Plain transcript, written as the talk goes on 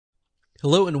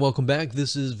Hello and welcome back.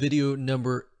 This is video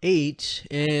number 8,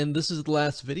 and this is the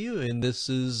last video, and this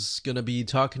is going to be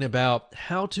talking about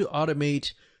how to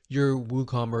automate your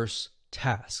WooCommerce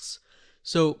tasks.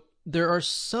 So there are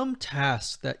some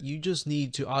tasks that you just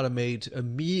need to automate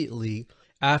immediately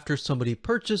after somebody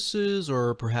purchases,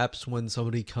 or perhaps when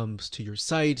somebody comes to your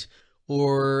site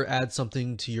or adds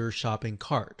something to your shopping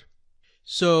cart.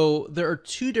 So there are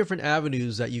two different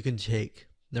avenues that you can take.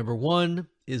 Number one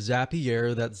is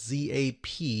Zapier, that's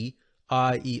Zapier.com,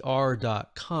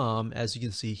 as you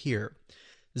can see here.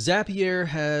 Zapier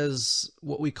has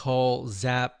what we call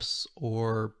zaps,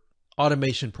 or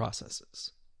automation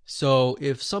processes. So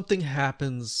if something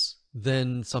happens,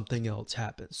 then something else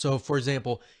happens. So for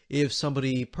example, if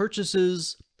somebody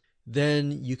purchases,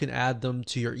 then you can add them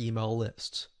to your email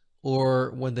list.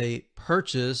 Or when they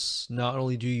purchase, not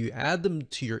only do you add them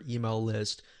to your email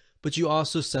list, but you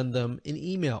also send them an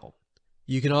email.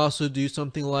 You can also do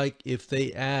something like if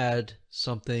they add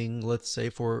something, let's say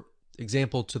for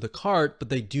example, to the cart, but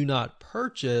they do not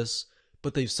purchase,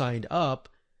 but they've signed up,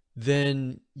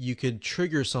 then you could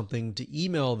trigger something to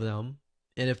email them.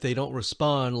 And if they don't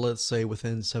respond, let's say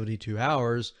within 72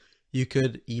 hours, you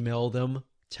could email them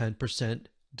 10%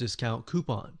 discount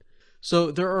coupon.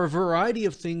 So there are a variety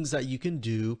of things that you can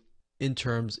do in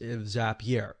terms of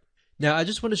Zapier. Now, I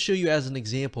just want to show you as an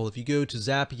example, if you go to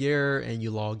Zapier and you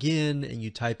log in and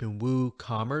you type in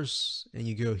WooCommerce and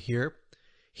you go here,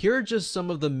 here are just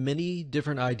some of the many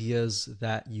different ideas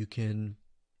that you can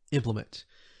implement.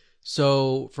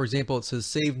 So for example, it says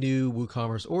save new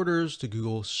WooCommerce orders to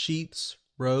Google Sheets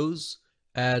rows,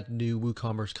 add new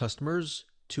WooCommerce customers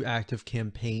to active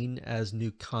campaign as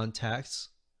new contacts,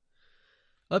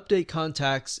 update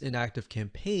contacts in active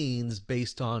campaigns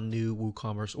based on new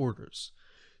WooCommerce orders.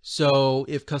 So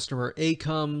if customer A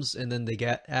comes and then they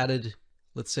get added,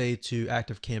 let's say to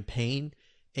active campaign,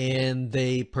 and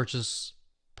they purchase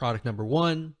product number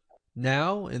 1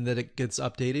 now, and then it gets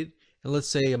updated, and let's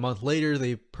say a month later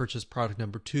they purchase product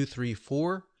number 2, 3,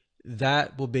 4,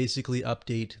 that will basically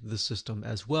update the system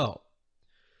as well.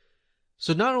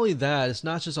 So not only that, it's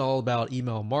not just all about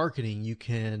email marketing. You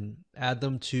can add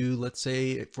them to, let's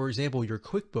say, for example, your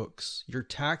QuickBooks, your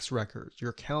tax records, your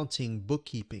accounting,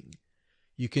 bookkeeping.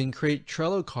 You can create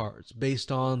Trello cards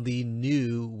based on the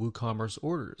new WooCommerce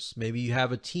orders. Maybe you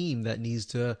have a team that needs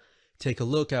to take a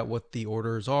look at what the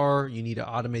orders are. You need to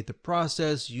automate the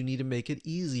process. You need to make it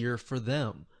easier for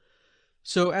them.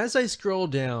 So as I scroll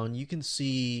down, you can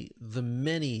see the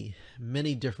many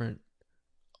different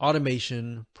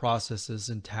automation processes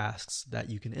and tasks that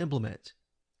you can implement.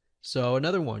 So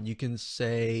another one, you can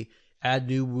say add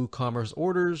new WooCommerce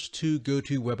orders to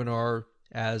GoToWebinar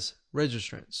as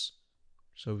registrants.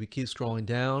 So if we keep scrolling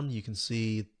down, you can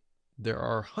see there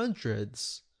are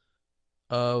hundreds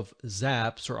of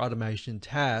zaps or automation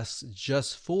tasks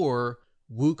just for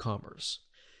WooCommerce.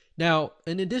 Now,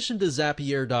 in addition to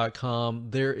Zapier.com,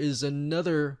 there is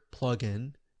another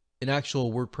plugin, an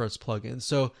actual WordPress plugin.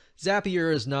 So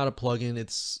Zapier is not a plugin,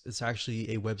 it's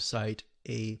actually a website,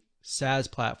 a SaaS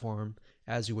platform,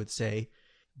 as you would say.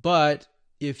 But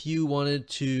if you wanted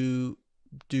to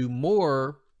do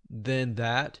more than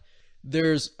that,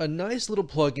 there's a nice little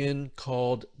plugin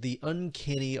called the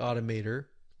Uncanny Automator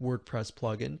WordPress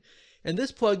plugin. And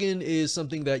this plugin is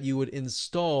something that you would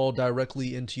install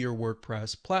directly into your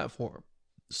WordPress platform.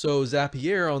 So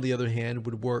Zapier, on the other hand,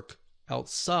 would work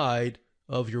outside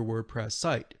of your WordPress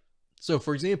site. So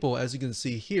for example, as you can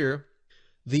see here,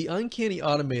 the Uncanny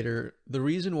Automator, the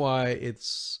reason why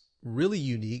it's really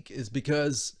unique is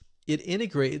because it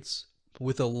integrates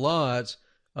with a lot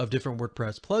of different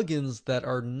WordPress plugins that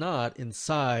are not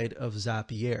inside of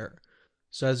Zapier.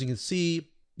 So as you can see,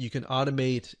 you can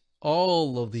automate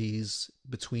all of these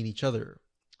between each other.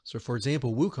 So for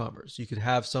example, WooCommerce, you could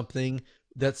have something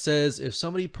that says if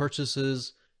somebody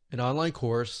purchases an online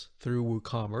course through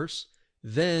WooCommerce,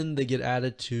 then they get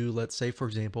added to, let's say, for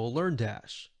example,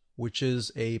 LearnDash, which is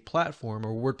a platform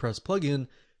or WordPress plugin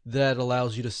that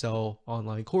allows you to sell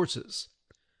online courses.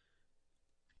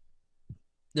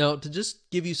 Now, to just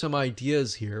give you some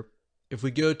ideas here, if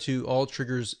we go to all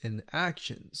triggers and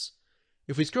actions,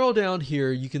 if we scroll down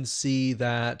here, you can see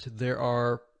that there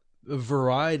are a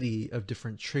variety of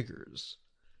different triggers.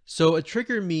 So a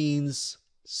trigger means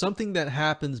something that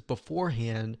happens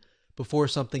beforehand before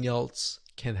something else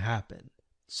can happen.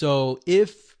 So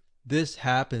if this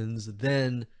happens,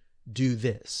 then do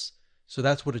this. So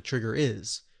that's what a trigger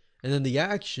is. And then the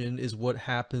action is what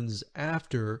happens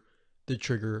after the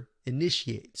trigger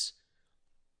initiates.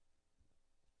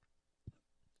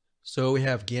 So we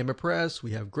have Gamma Press,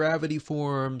 we have Gravity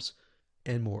Forms,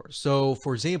 and more. So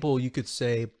for example, you could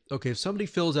say, okay, if somebody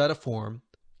fills out a form,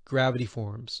 Gravity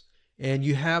Forms, and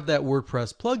you have that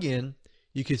WordPress plugin,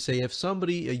 you could say if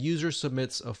a user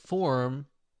submits a form,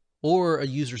 or a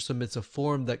user submits a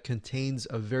form that contains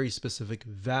a very specific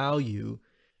value,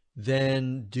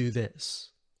 then do this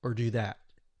or do that.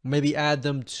 Maybe add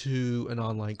them to an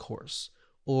online course,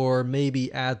 or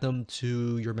maybe add them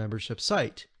to your membership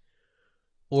site,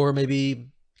 or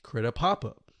maybe create a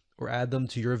pop-up or add them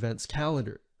to your events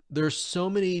calendar. There's so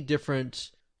many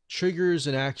different triggers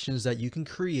and actions that you can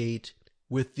create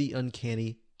with the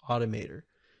Uncanny Automator.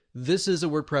 This is a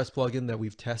WordPress plugin that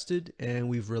we've tested and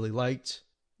we've really liked,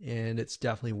 and it's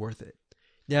definitely worth it.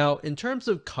 Now, in terms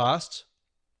of cost,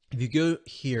 if you go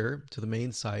here to the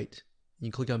main site,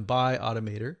 you click on Buy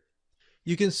Automator,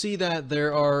 you can see that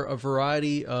there are a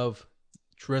variety of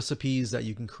recipes that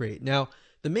you can create. Now,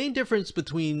 the main difference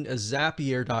between a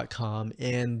Zapier.com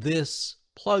and this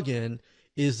plugin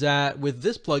is that with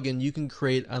this plugin, you can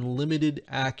create unlimited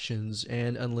actions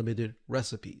and unlimited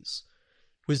recipes.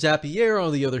 With Zapier,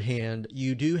 on the other hand,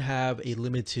 you do have a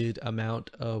limited amount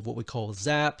of what we call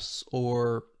zaps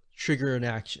or trigger and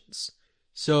actions.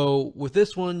 So with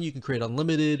this one, you can create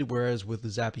unlimited, whereas with the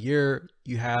Zapier,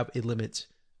 you have a limit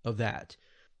of that.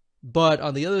 But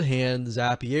on the other hand,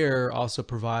 Zapier also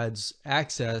provides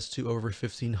access to over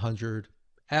 1,500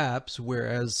 apps,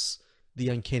 whereas the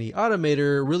Uncanny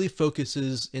Automator really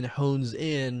focuses and hones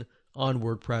in on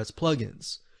WordPress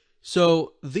plugins.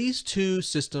 So these two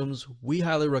systems we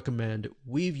highly recommend.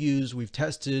 We've used, we've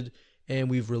tested, and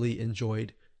we've really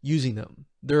enjoyed using them.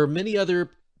 There are many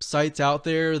other sites out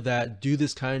there that do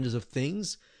this kinds of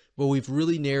things, but we've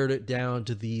really narrowed it down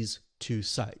to these two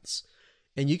sites.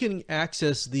 And you can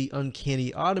access the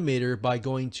Uncanny Automator by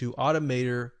going to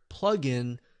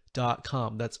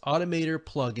automatorplugin.com. That's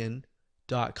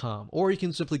automatorplugin.com. Or you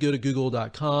can simply go to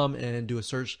google.com and do a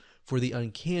search for the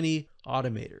Uncanny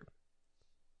Automator.